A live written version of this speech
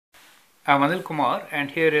I'm Anil Kumar,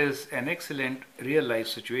 and here is an excellent real life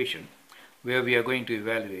situation where we are going to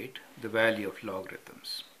evaluate the value of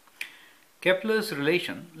logarithms. Kepler's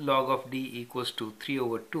relation log of d equals to 3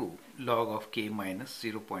 over 2 log of k minus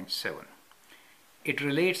 0.7. It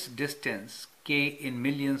relates distance k in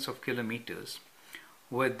millions of kilometers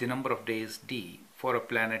with the number of days d for a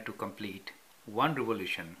planet to complete one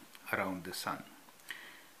revolution around the sun.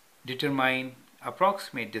 Determine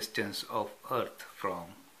approximate distance of Earth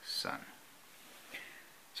from sun.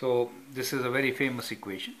 So this is a very famous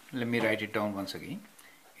equation. Let me write it down once again.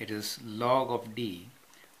 It is log of d,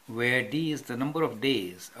 where d is the number of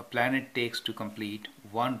days a planet takes to complete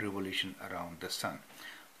one revolution around the sun.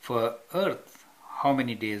 For Earth, how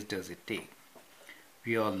many days does it take?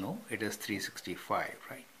 We all know it is 365,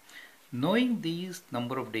 right? Knowing these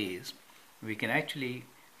number of days, we can actually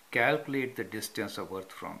calculate the distance of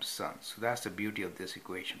Earth from sun. So that's the beauty of this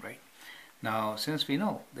equation, right? Now, since we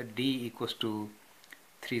know that d equals to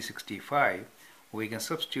 365, we can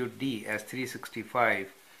substitute d as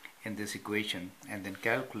 365 in this equation and then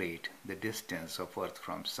calculate the distance of Earth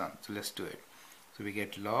from sun. So let's do it. So we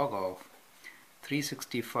get log of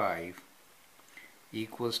 365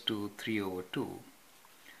 equals to 3 over 2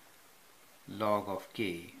 log of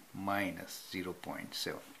k minus 0.7.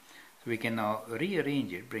 So we can now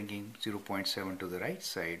rearrange it, bringing 0.7 to the right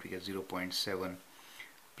side. We get 0.7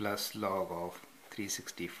 plus log of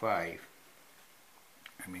 365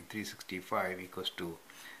 equals to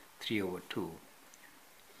 3 over 2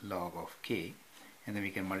 log of k, and then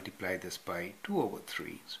we can multiply this by 2 over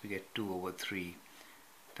 3. So we get 2 over 3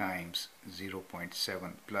 times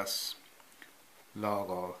 0.7 plus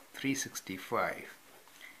log of 365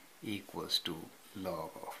 equals to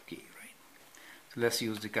log of k, right? So let's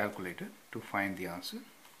use the calculator to find the answer.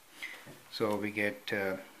 So we get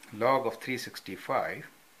log of 365.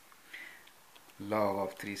 Log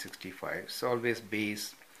of 365 is always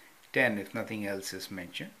base 10 if nothing else is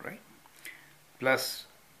mentioned, right? Plus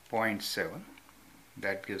 0.7,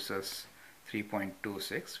 that gives us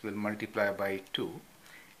 3.26. We'll multiply by 2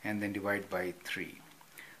 and then divide by 3.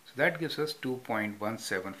 So that gives us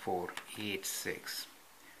 2.17486.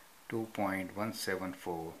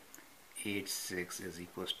 2.17486 is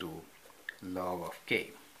equals to log of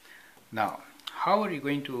k. Now, how are you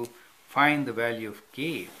going to find the value of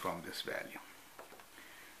k from this value?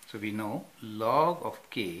 So we know log of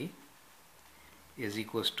k is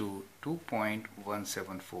equals to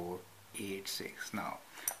 2.17486. Now,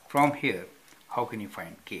 from here, how can you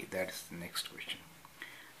find k? That is the next question.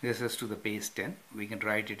 This is to the base 10. We can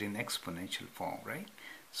write it in exponential form, right?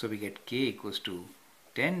 So we get k equals to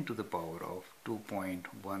 10 to the power of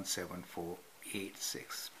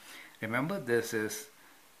 2.17486. Remember, this is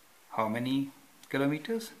how many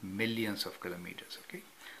kilometers? Millions of kilometers, okay?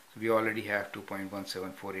 So we already have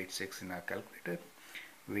 2.17486 in our calculator.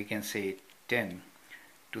 We can say 10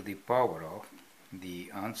 to the power of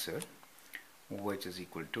the answer, which is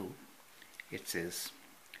equal to, it says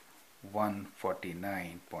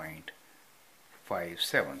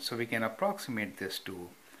 149.57. So we can approximate this to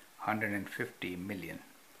 150 million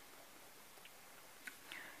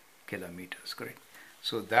kilometers, correct?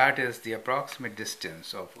 So that is the approximate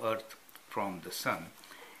distance of Earth from the sun,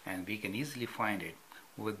 and we can easily find it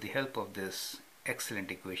with the help of this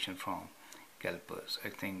excellent equation from Kelpers. I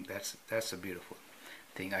think that's a beautiful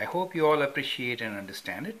thing. I hope you all appreciate and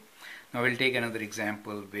understand it. Now we'll take another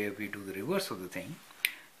example where we do the reverse of the thing.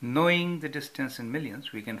 Knowing the distance in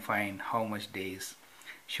millions, we can find how much days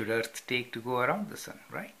should Earth take to go around the sun,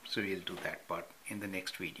 right? So we'll do that part in the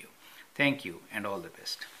next video. Thank you and all the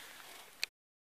best.